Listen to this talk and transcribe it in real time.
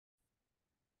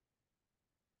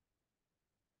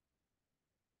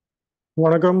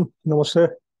Vanakkam, Namaste,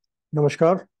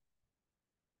 Namaskar.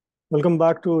 Welcome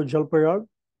back to Jal Prayag.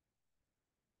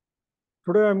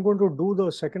 Today I'm going to do the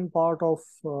second part of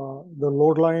the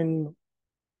load line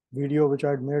video which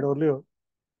I had made earlier.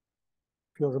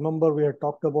 If you remember, we had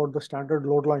talked about the standard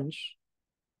load lines.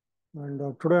 And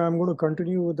today I'm going to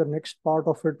continue with the next part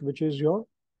of it, which is your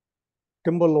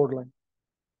timber load line.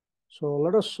 So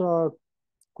let us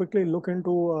quickly look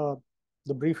into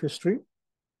the brief history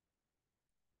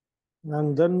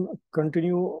and then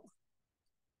continue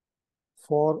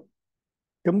for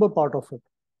timber part of it.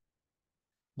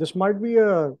 This might be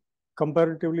a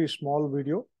comparatively small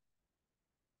video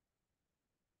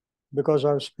because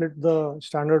I've split the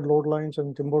standard load lines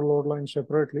and timber load lines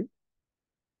separately.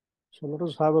 So let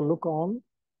us have a look on,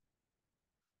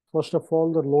 first of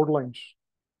all, the load lines.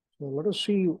 So let us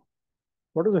see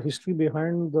what is the history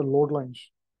behind the load lines.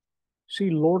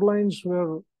 See, load lines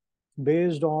were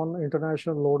based on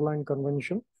International Load Line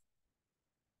Convention.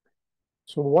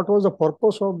 So what was the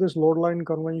purpose of this load line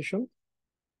convention?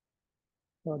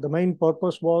 The main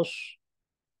purpose was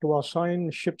to assign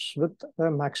ships with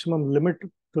a maximum limit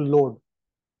to load.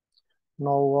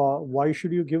 Now, why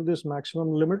should you give this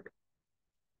maximum limit?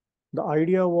 The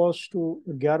idea was to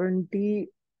guarantee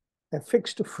a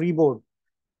fixed freeboard.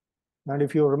 And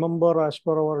if you remember, as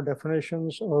per our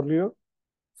definitions earlier,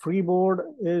 freeboard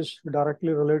is directly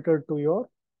related to your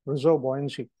reserve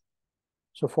buoyancy.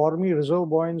 So for me, reserve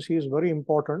buoyancy is very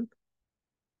important,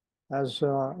 as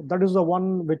that is the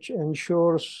one which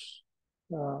ensures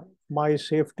my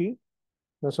safety,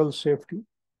 vessel safety.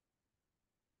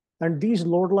 And these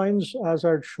load lines, as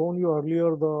I had shown you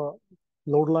earlier, the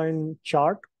load line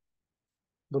chart,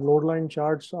 the load line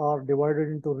charts are divided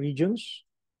into regions.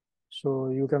 So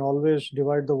you can always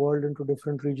divide the world into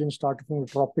different regions, starting from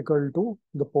tropical to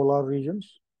the polar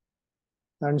regions.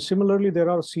 And similarly, there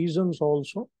are seasons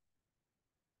also.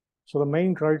 So the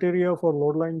main criteria for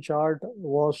load line chart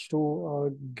was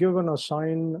to give and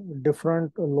assign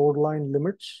different load line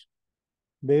limits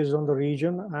based on the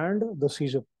region and the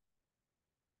season.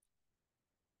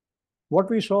 What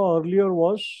we saw earlier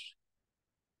was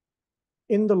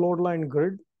in the load line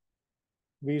grid,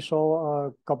 we saw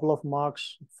a couple of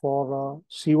marks for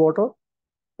seawater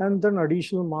and then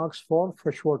additional marks for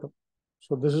freshwater.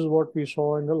 So this is what we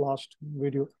saw in the last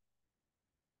video.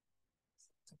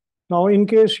 Now, in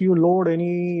case you load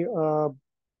any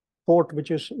port which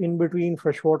is in between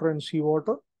freshwater and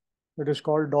seawater, it is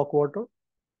called dock water.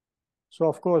 So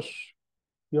of course,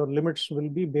 your limits will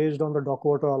be based on the dock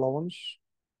water allowance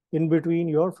in between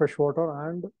your freshwater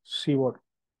and seawater.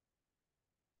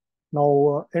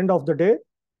 Now, end of the day,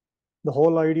 the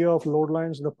whole idea of load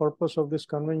lines, the purpose of this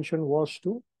convention was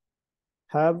to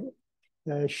have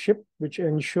a ship which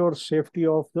ensures safety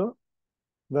of the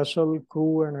vessel,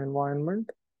 crew, and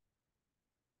environment.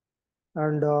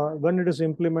 And when it is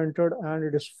implemented and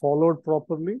it is followed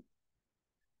properly,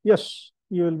 yes,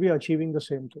 you will be achieving the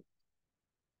same thing.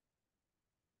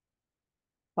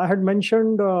 I had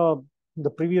mentioned the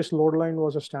previous load line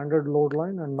was a standard load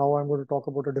line, and now I'm going to talk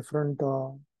about a different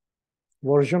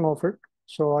version of it.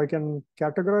 So I can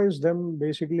categorize them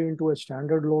basically into a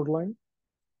standard load line,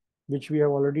 which we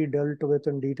have already dealt with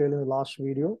in detail in the last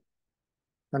video.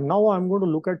 And now I'm going to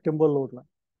look at timber load line.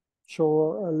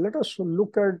 So let us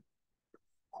look at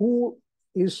who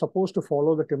is supposed to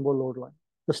follow the timber load line.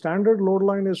 The standard load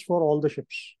line is for all the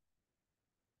ships.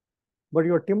 But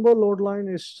your timber load line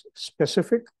is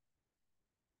specific.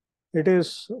 It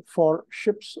is for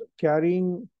ships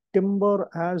carrying timber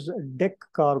as deck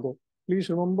cargo. Please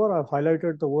remember, I've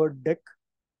highlighted the word deck.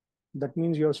 That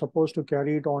means you're supposed to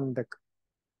carry it on deck.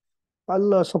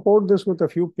 I'll support this with a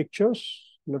few pictures.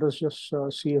 Let us just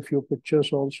see a few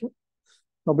pictures also.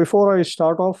 Now, before I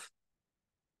start off,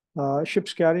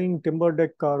 ships carrying timber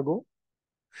deck cargo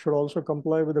should also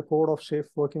comply with the Code of Safe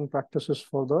Working Practices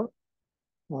for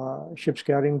the ships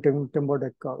carrying timber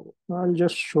deck cargo. I'll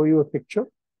just show you a picture.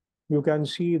 You can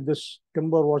see this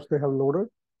timber what they have loaded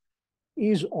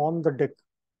is on the deck.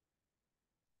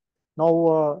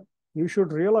 Now, you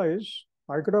should realize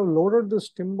I could have loaded this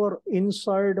timber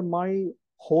inside my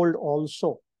hold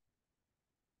also.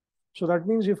 So that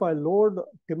means if I load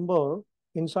timber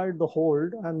inside the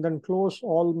hold and then close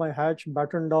all my hatch,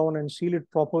 batten down and seal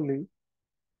it properly,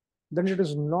 then it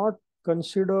is not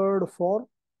considered for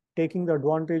taking the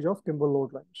advantage of timber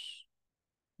load lines.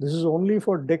 This is only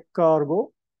for deck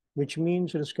cargo, which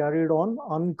means it is carried on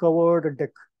uncovered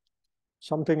deck,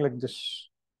 something like this.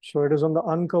 So it is on the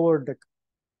uncovered deck.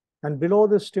 And below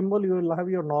this timber, you will have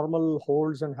your normal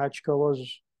holds and hatch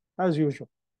covers as usual.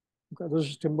 Okay, this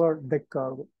is timber deck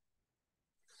cargo.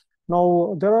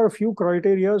 Now, there are a few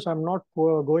criteria. I'm not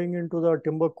going into the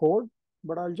timber code,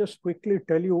 but I'll just quickly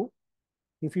tell you,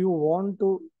 if you want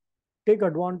to take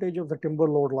advantage of the timber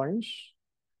load lines,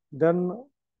 then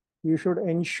you should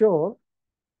ensure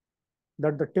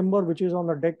that the timber which is on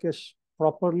the deck is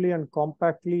properly and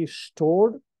compactly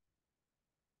stored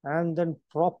and then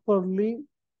properly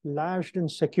lashed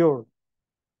and secured.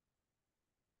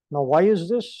 Now, why is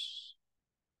this?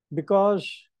 Because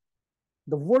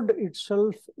the wood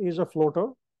itself is a floater,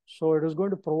 so it is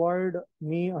going to provide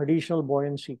me additional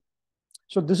buoyancy.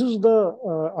 So this is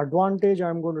the advantage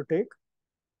I'm going to take.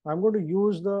 I'm going to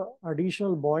use the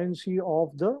additional buoyancy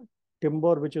of the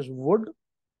timber, which is wood.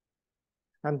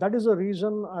 And that is the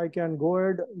reason I can go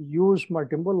ahead, use my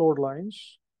timber load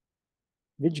lines,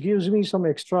 which gives me some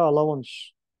extra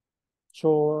allowance.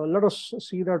 So let us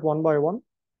see that one by one.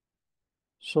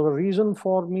 So the reason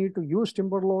for me to use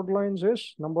timber load lines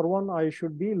is, number one, I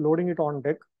should be loading it on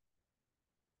deck,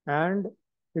 and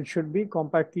it should be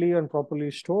compactly and properly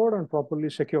stored and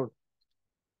properly secured.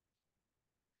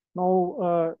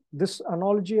 Now, this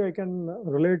analogy I can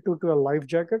relate to a life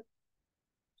jacket.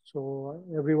 So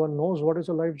everyone knows what is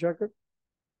a life jacket.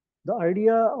 The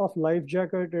idea of life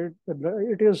jacket,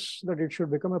 it is that it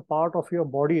should become a part of your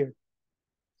body.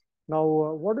 Now,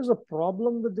 what is the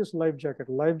problem with this life jacket?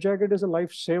 Life jacket is a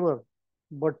lifesaver,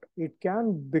 but it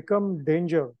can become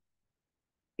danger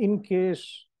in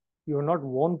case you are not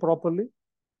worn properly.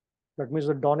 That means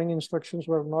the donning instructions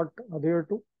were not adhered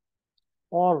to,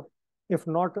 or if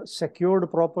not secured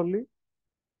properly.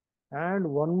 And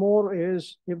one more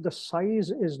is if the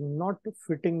size is not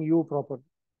fitting you properly.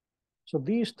 So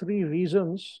these three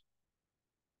reasons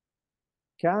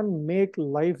can make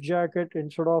life jacket,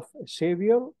 instead of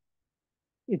savior,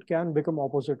 it can become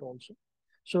opposite also.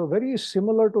 So very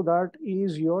similar to that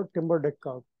is your timber deck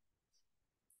cargo.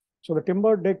 So the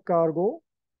timber deck cargo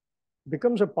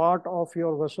becomes a part of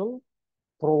your vessel,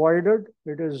 provided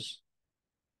it is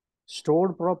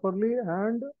stored properly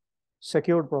and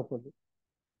secured properly.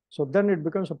 So then it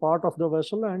becomes a part of the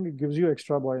vessel and it gives you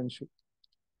extra buoyancy.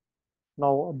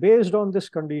 Now, based on this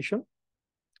condition,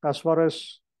 as far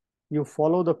as you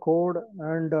follow the code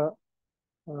and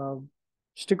uh,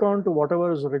 stick on to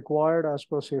whatever is required as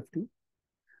per safety.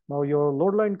 Now, your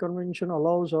load line convention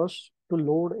allows us to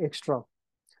load extra.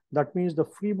 That means the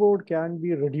freeboard can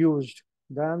be reduced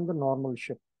than the normal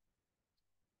ship.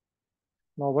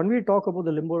 Now, when we talk about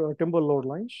the timber load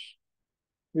lines,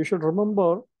 you should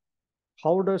remember,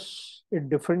 how does it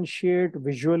differentiate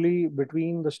visually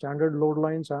between the standard load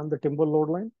lines and the timber load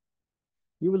line?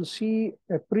 You will see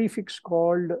a prefix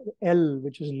called L,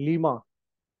 which is Lima.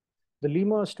 The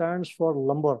Lima stands for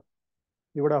lumber.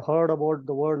 You would have heard about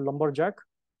the word lumberjack.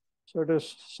 So it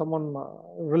is someone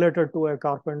related to a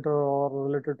carpenter or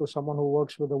related to someone who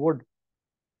works with the wood.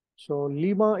 So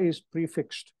Lima is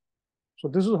prefixed. So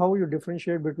this is how you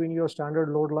differentiate between your standard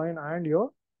load line and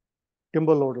your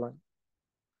timber load line.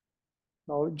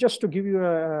 Now, just to give you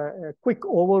a quick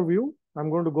overview,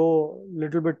 I'm going to go a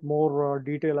little bit more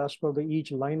detail as per the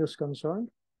each line is concerned.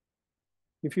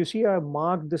 If you see, I have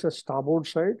marked this as starboard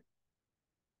side.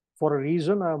 For a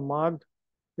reason, I have marked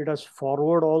it as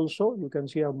forward also. You can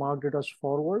see I've marked it as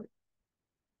forward.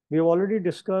 We have already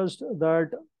discussed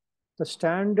that the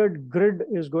standard grid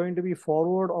is going to be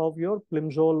forward of your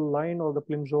plimsoll line or the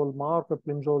plimsoll mark, the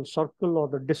plimsoll circle, or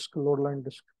the disc, load line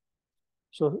disc.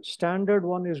 So standard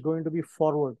one is going to be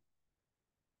forward.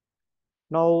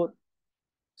 Now,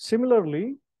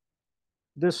 similarly,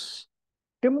 this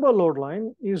timber load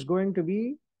line is going to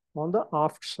be on the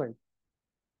aft side.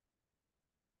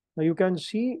 Now you can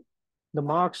see the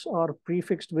marks are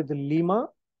prefixed with the Lima.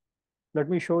 Let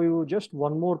me show you just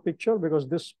one more picture, because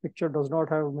this picture does not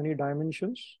have many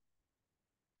dimensions.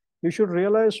 You should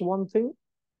realize one thing.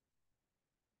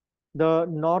 The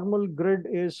normal grid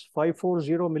is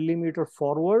 540 millimeter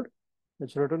forward.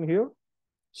 It's written here.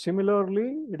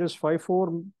 Similarly, it is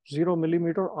 540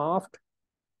 millimeter aft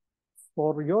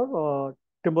for your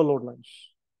timber load lines.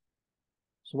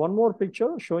 So one more picture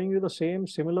showing you the same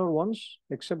similar ones,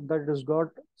 except that it has got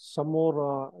some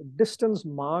more distance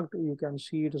marked. You can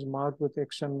see it is marked with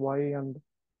X and Y, and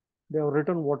they have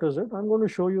written what is it. I'm going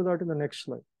to show you that in the next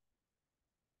slide.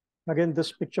 Again,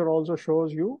 this picture also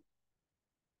shows you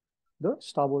the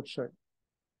starboard side.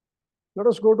 Let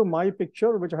us go to my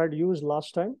picture, which I had used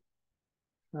last time.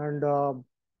 And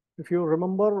if you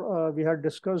remember, we had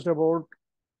discussed about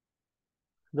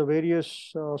the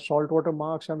various saltwater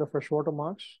marks and the freshwater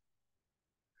marks.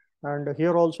 And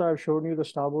here also I've shown you the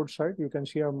starboard side. You can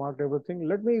see I've marked everything.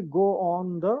 Let me go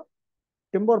on the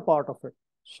timber part of it.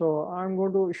 So I'm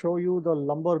going to show you the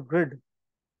lumber grid.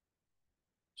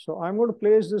 So I'm going to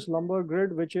place this lumbar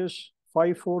grid, which is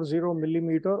 540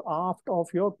 millimeter aft of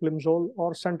your plimsoll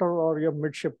or center or your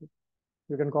midship.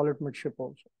 You can call it midship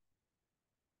also.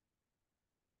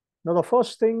 Now, the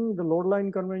first thing the load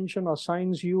line convention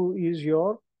assigns you is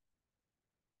your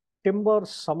timber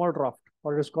summer draft,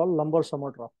 or it is called lumber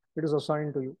summer draft. It is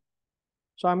assigned to you.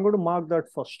 So I'm going to mark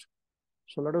that first.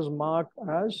 So let us mark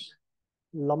as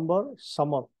lumber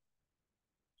summer.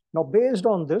 Now, based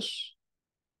on this,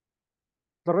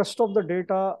 the rest of the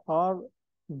data are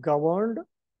governed.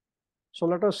 So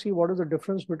let us see what is the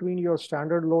difference between your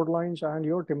standard load lines and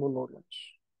your timber load lines.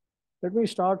 Let me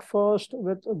start first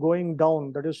with going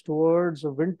down, that is towards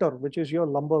winter, which is your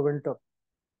lumber winter.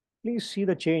 Please see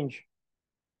the change.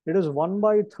 It is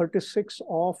 1/36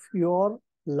 of your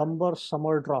lumber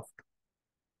summer draft.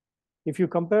 If you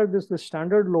compare this with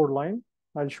standard load line,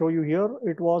 I'll show you here,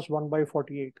 it was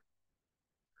 1/48.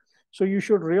 So you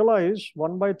should realize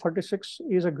 1/36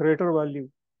 is a greater value.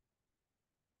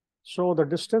 So the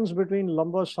distance between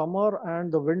lumber summer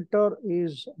and the winter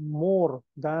is more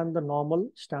than the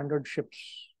normal standard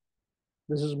ships.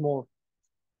 This is more.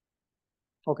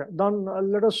 Okay, then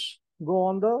let us go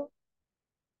on the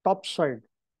top side.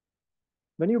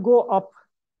 When you go up,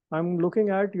 I'm looking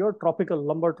at your tropical,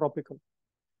 lumber tropical,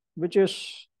 which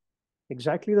is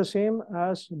exactly the same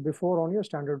as before on your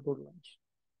standard load lines.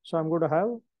 So I'm going to have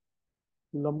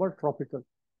lumber tropical.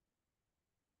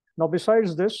 Now,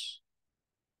 besides this,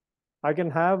 I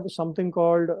can have something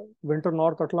called winter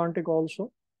North Atlantic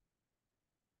also.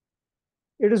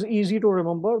 It is easy to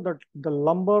remember that the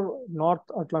lumber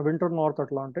winter North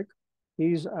Atlantic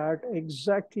is at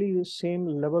exactly the same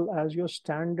level as your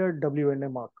standard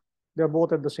WNA mark. They're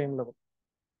both at the same level,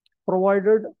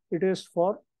 provided it is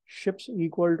for ships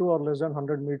equal to or less than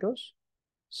 100 meters,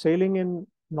 sailing in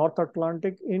North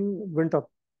Atlantic in winter.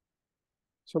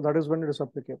 So that is when it is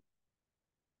applicable.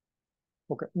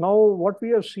 Okay, now what we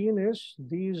have seen is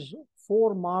these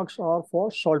 4 marks are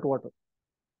for salt water.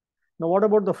 Now, what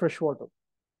about the fresh water?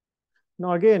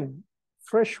 Now, again,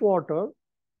 fresh water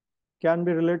can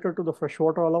be related to the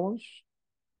freshwater allowance.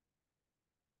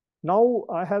 Now,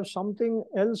 I have something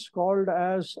else called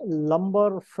as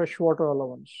lumber freshwater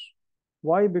allowance.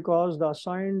 Why? Because the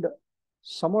assigned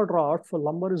summer draft for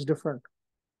lumber is different.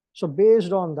 So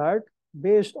based on that,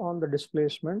 based on the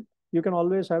displacement, you can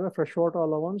always have a freshwater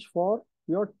allowance for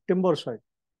your timber side.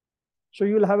 So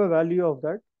you'll have a value of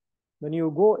that. When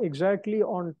you go exactly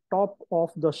on top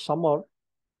of the summer,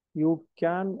 you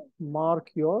can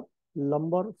mark your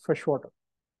lumber freshwater.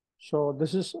 So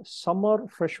this is summer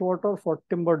freshwater for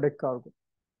timber deck cargo.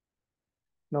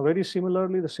 Now, very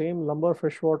similarly, the same lumber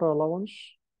freshwater allowance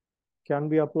can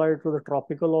be applied to the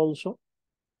tropical also.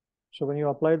 So when you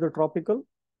apply the tropical,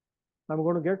 I'm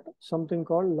going to get something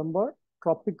called lumber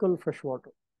tropical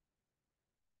freshwater.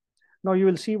 Now you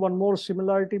will see one more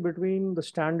similarity between the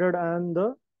standard and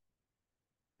the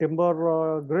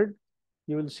timber grid.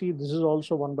 You will see this is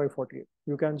also 1/48.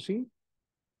 You can see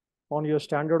on your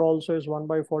standard also is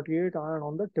 1/48 and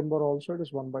on the timber also it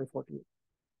is 1/48.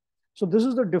 So this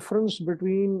is the difference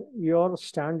between your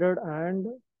standard and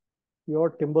your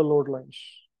timber load lines.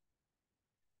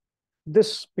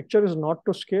 This picture is not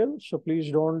to scale, so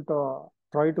please don't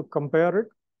try to compare it.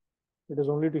 It is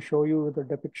only to show you with a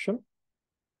depiction.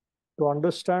 To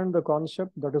understand the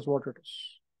concept, that is what it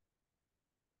is.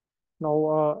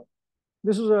 Now,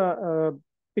 this is a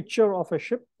picture of a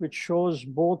ship which shows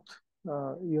both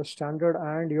your standard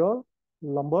and your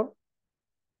lumber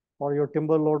or your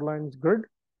timber load lines grid.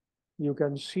 You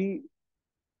can see,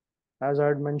 as I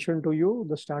had mentioned to you,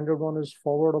 the standard one is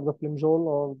forward of the plimsoll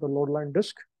or the load line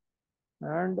disc,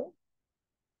 and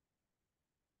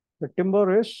the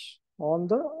timber is on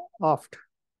the aft.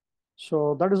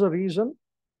 So that is the reason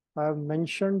I have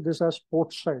mentioned this as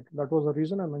port side. That was the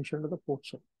reason I mentioned the port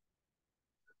side.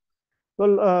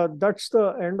 Well, that's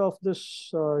the end of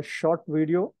this short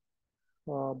video.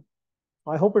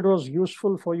 I hope it was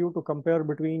useful for you to compare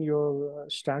between your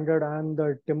standard and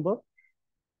the timber.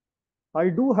 I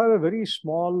do have a very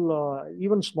small,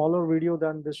 even smaller video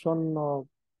than this one,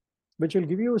 which will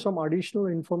give you some additional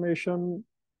information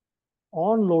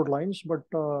on load lines, but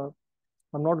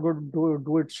I'm not going to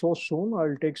do it so soon.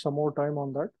 I'll take some more time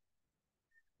on that.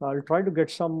 I'll try to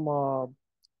get some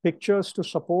pictures to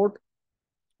support.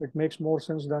 It makes more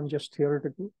sense than just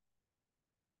theoretical.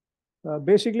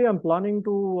 Basically, I'm planning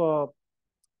to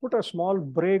put a small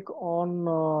break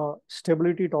on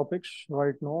stability topics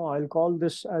right now. I'll call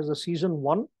this as a season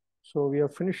 1. So we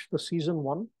have finished the season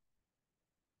 1.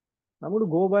 I'm going to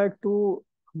go back to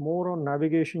more on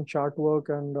navigation, chart work,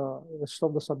 and rest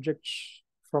of the subjects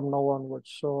from now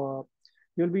onwards. So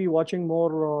you'll be watching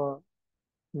more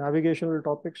navigational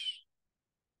topics,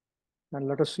 and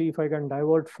let us see if I can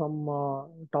divert from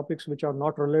topics which are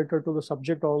not related to the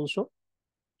subject also.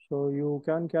 So you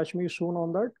can catch me soon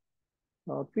on that.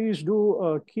 Please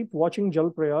do keep watching Jal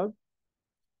Prayag.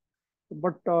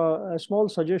 But a small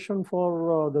suggestion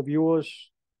for the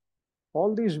viewers,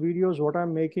 all these videos, what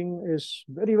I'm making is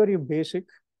very, very basic.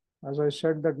 As I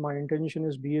said that my intention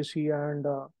is BSc, and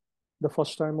the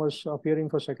first time was appearing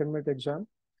for second mid exam.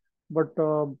 But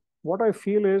what I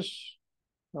feel is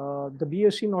the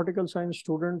BSc Nautical Science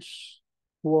students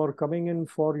who are coming in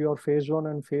for your phase 1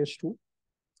 and phase 2,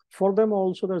 for them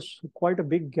also there's quite a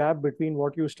big gap between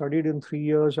what you studied in 3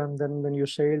 years and then when you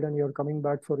sailed and you're coming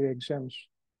back for your exams.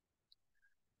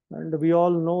 And we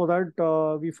all know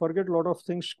that we forget a lot of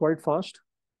things quite fast.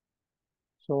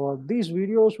 So these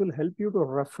videos will help you to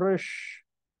refresh,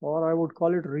 or I would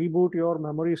call it reboot your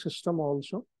memory system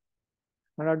also.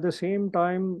 And at the same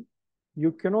time,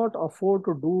 you cannot afford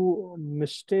to do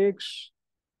mistakes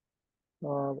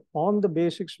on the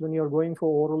basics when you're going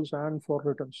for orals and for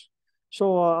writtens.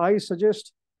 So I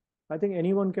suggest, I think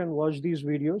anyone can watch these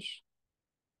videos.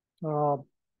 Uh,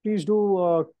 Please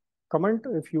do comment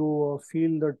if you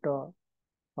feel that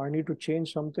I need to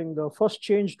change something. The first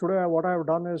change today, what I've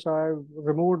done is I've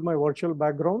removed my virtual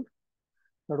background.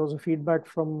 That was a feedback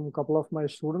from a couple of my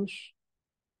students.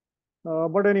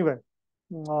 But anyway,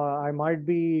 I might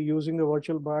be using the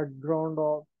virtual background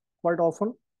quite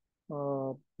often.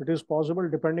 It is possible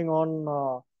depending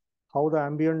on how the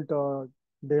ambient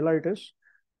daylight is.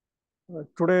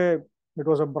 Today, it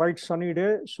was a bright sunny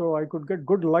day, so I could get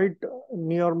good light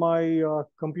near my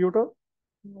computer.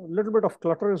 A little bit of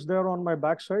clutter is there on my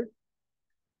backside,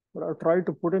 but I've tried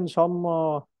to put in some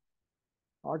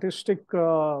artistic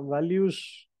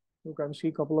values. You can see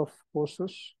a couple of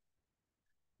posters.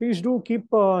 Please do keep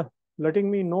letting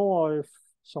me know if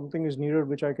something is needed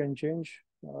which I can change.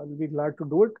 I'll be glad to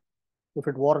do it if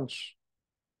it warrants.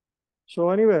 So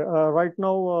anyway, right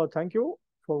now, thank you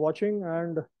for watching,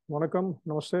 and Vanakkam,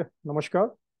 Namaste, Namaskar.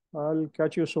 I'll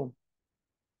catch you soon.